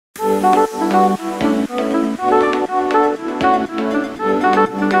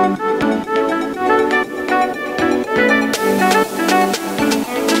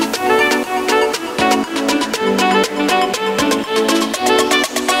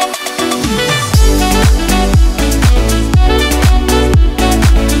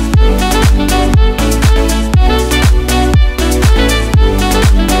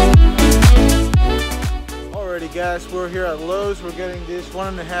Guys, we're here at Lowe's. We're getting this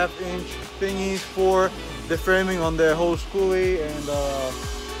 1.5-inch thingies for the framing on the whole Skoolie, and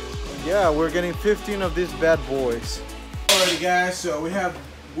yeah, we're getting 15 of these bad boys. Alrighty guys, so we have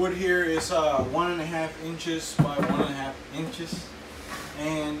wood here is 1.5 inches by 1.5 inches,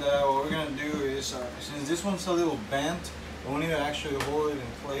 and what we're gonna do is since this one's a little bent, we need to actually hold it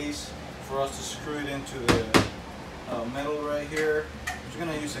in place for us to screw it into the metal right here. I'm just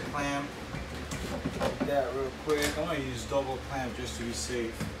gonna use a clamp like that real quick. I'm gonna use double clamp just to be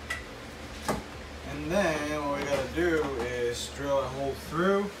safe. And then what we gotta do is drill a hole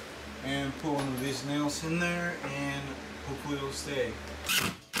through and put one of these nails in there, and hopefully it'll stay.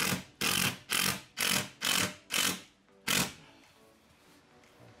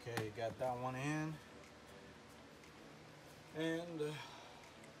 Okay, got that one in, and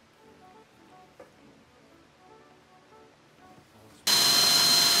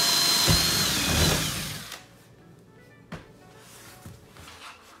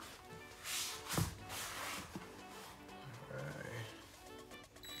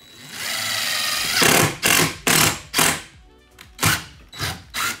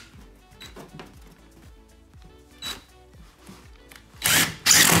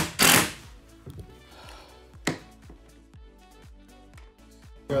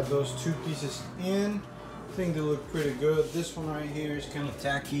got those two pieces in. I think they look pretty good. This one right here is kind of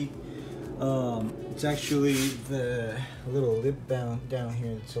tacky. It's actually the little lip down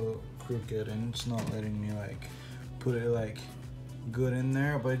here that's a little crooked, and it's not letting me like put it like good in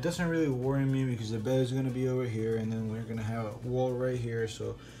there. But it doesn't really worry me because the bed is gonna be over here, and then we're gonna have a wall right here,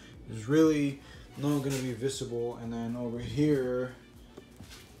 so it's really not gonna be visible. And then over here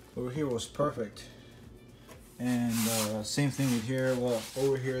was perfect. And same thing with here. Well,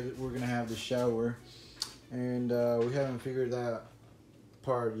 over here we're gonna have the shower, and we haven't figured that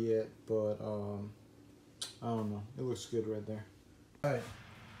part yet, but I don't know, it looks good right there. All right,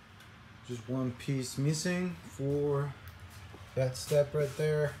 just one piece missing for that step right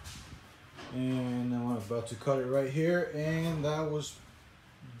there, and I'm about to cut it right here, and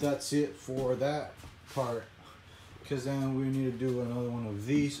that's it for that part, because then we need to do another one of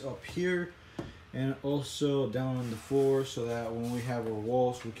these up here and also down on the floor, so that when we have our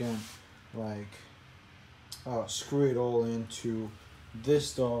walls we can like screw it all into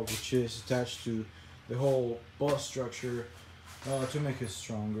this dog, which is attached to the whole bus structure to make it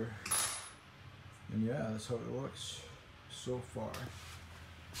stronger. And yeah, that's how it looks so far.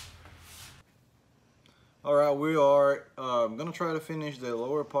 Alright, we are gonna try to finish the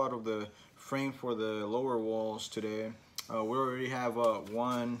lower part of the frame for the lower walls today. We already have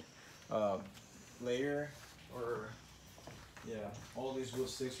one layer, or yeah, all these wood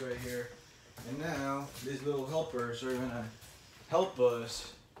sticks right here, and now these little helpers are gonna help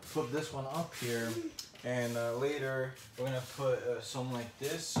us put this one up here, and later we're gonna put some like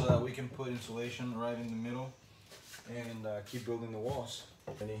this so that we can put insulation right in the middle and keep building the walls.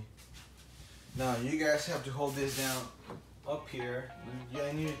 Ready? Now you guys have to hold this down up here. Yeah,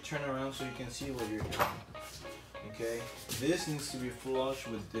 I need to turn around so you can see what you're doing. Okay, this needs to be flush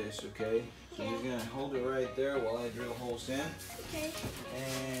with this, okay? So you're gonna hold it right there while I drill holes in. Okay.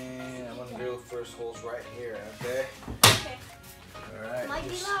 And I'm gonna drill first holes right here, okay? Okay. Alright. Might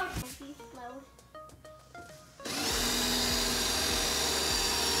be loud. Might be loud.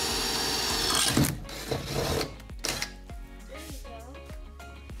 There you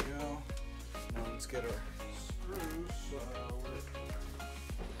go. Now let's get our screws.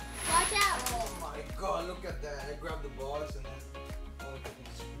 Watch out! Oh my god, look at that. I grabbed the box and then all the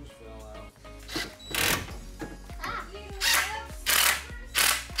screws fell out. Ah!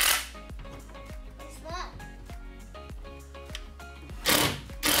 What's that?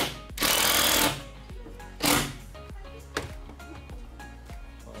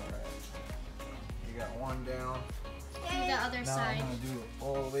 Alright. You got one down. Do the other now side. I'm going to do it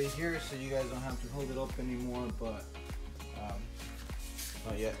all the way here so you guys don't have to hold it up anymore, but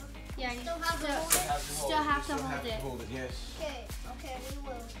not yet. Yeah, you Still have to hold it. Yes. Okay, okay, we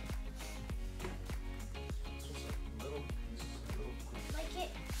will. It's just a little Like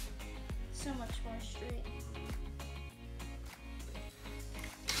it. So much more straight.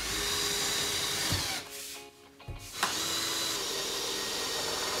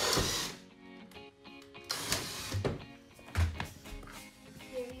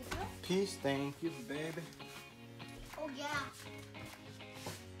 piece. Thank you, baby. Oh yeah.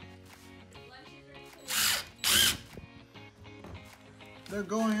 They're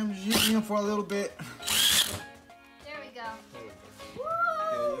going. I'm just using them for a little bit. There we go.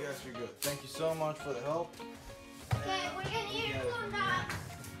 Yeah, you guys are good. Thank you so much for the help. Okay, we're gonna eat Yeah. food now.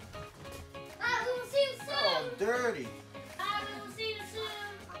 We will see you soon. Oh, dirty. We will see you soon.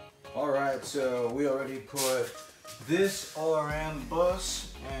 Alright, so we already put this all around the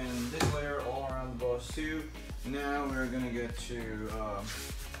bus and this layer all around the bus too. Now we're gonna get to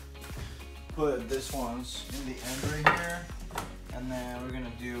put this ones in the end right here, and then we're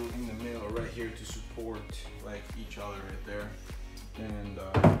gonna do in the middle right here to support like each other right there. And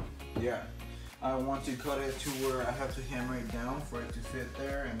yeah, I want to cut it to where I have to hammer it down for it to fit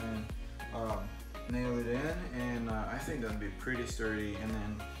there, and then nail it in, and I think that'd be pretty sturdy. And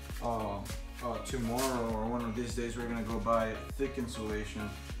then tomorrow or one of these days we're gonna go buy thick insulation,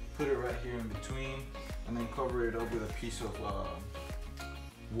 put it right here in between, and then cover it up with a piece of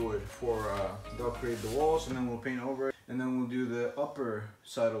wood for they'll create the walls, and then we'll paint over it, and then we'll do the upper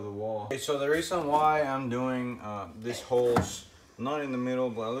side of the wall. Okay, so the reason why I'm doing these holes not in the middle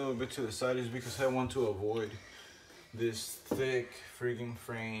but a little bit to the side is because I want to avoid this thick freaking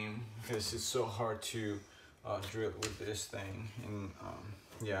frame, because it's so hard to drill with this thing. And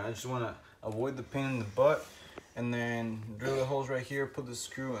yeah, I just want to avoid the pain in the butt, and then drill the holes right here, put the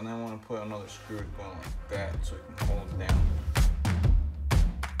screw, and then I want to put another screw going like that so it can hold it down.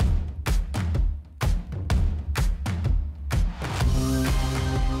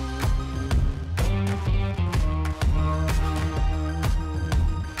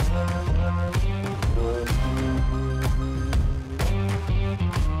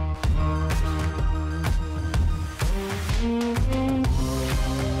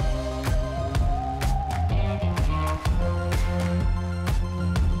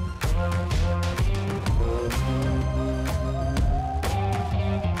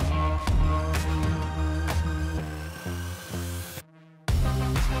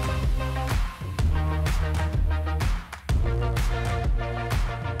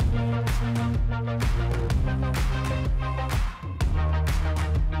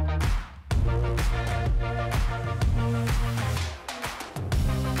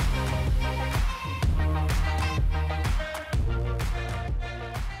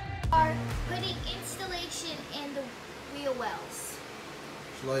 Are putting installation in the wheel wells.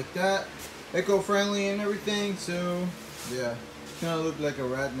 Like that, eco-friendly and everything. So yeah, kind of look like a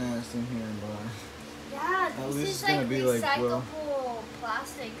rat nest in here, but Yeah, At this least is it's gonna like be like, recyclable well-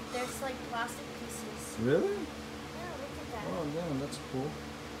 plastic. There's like plastic pieces. really? Yeah, look at that. Oh damn, that's cool.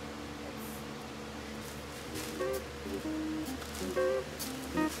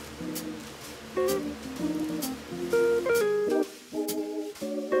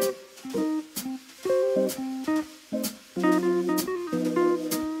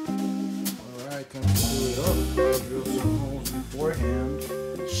 Alright, time to glue it up. I drilled some holes beforehand.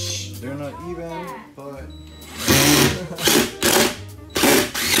 They're not even, but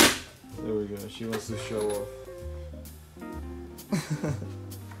there we go. She wants to show off.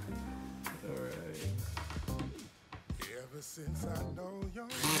 Alright. Ever since I know your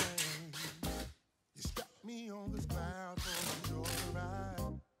name, you stopped me on this cloud for your ride.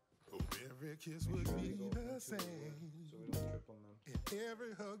 Hope every kiss would be the same, and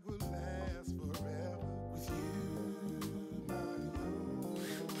every hug would last forever with you, my own.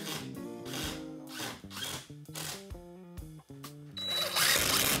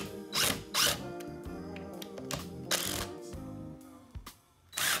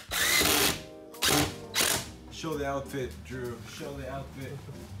 Show the outfit, Drew. Show the outfit.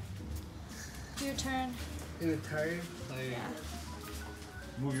 Your turn. You tired? Yeah.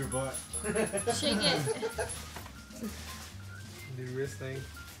 Move your butt. Shake it. The wrist thing.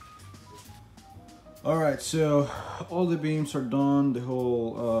 Alright, so all the beams are done. The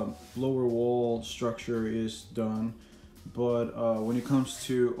whole lower wall structure is done. But when it comes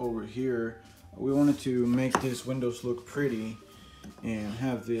to over here, we wanted to make this windows look pretty and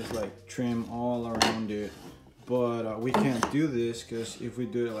have this like trim all around it. But we can't do this because if we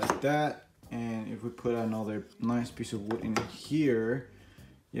do it like that, and if we put another nice piece of wood in here,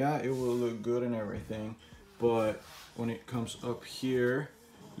 yeah, it will look good and everything. But when it comes up here,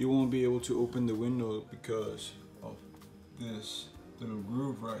 you won't be able to open the window because of this little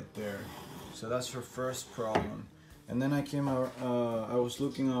groove right there. So that's her first problem. And then I came out, I was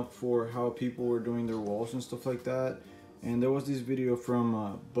looking up for how people were doing their walls and stuff like that. And there was this video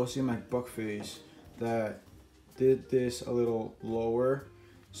from Bussy McBuckface that did this a little lower,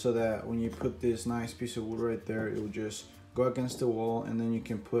 so that when you put this nice piece of wood right there, it will just go against the wall, and then you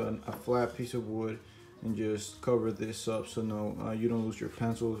can put a flat piece of wood and just cover this up so you don't lose your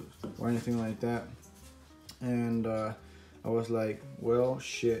pencil or anything like that. And I was like, well,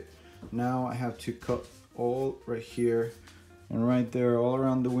 shit, now I have to cut all right here and right there, all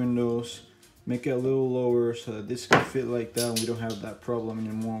around the windows, make it a little lower so that this can fit like that, and we don't have that problem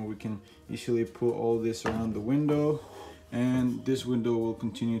anymore. We can easily put all this around the window, and this window will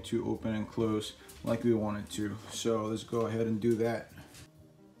continue to open and close like we want it to. So let's go ahead and do that.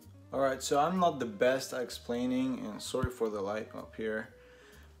 Alright, so I'm not the best at explaining, and sorry for the light up here,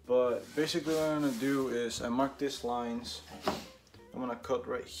 but basically what I'm going to do is I mark these lines. I'm going to cut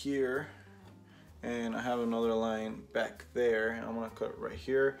right here, and I have another line back there, and I'm going to cut right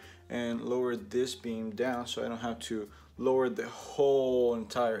here and lower this beam down so I don't have to lower the whole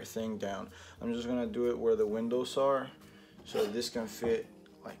entire thing down. I'm just going to do it where the windows are so this can fit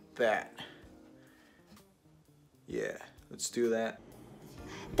like that. Yeah, let's do that.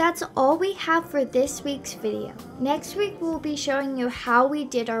 That's all we have for this week's video. Next week we'll be showing you how we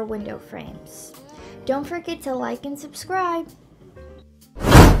did our window frames. Don't forget to like and subscribe.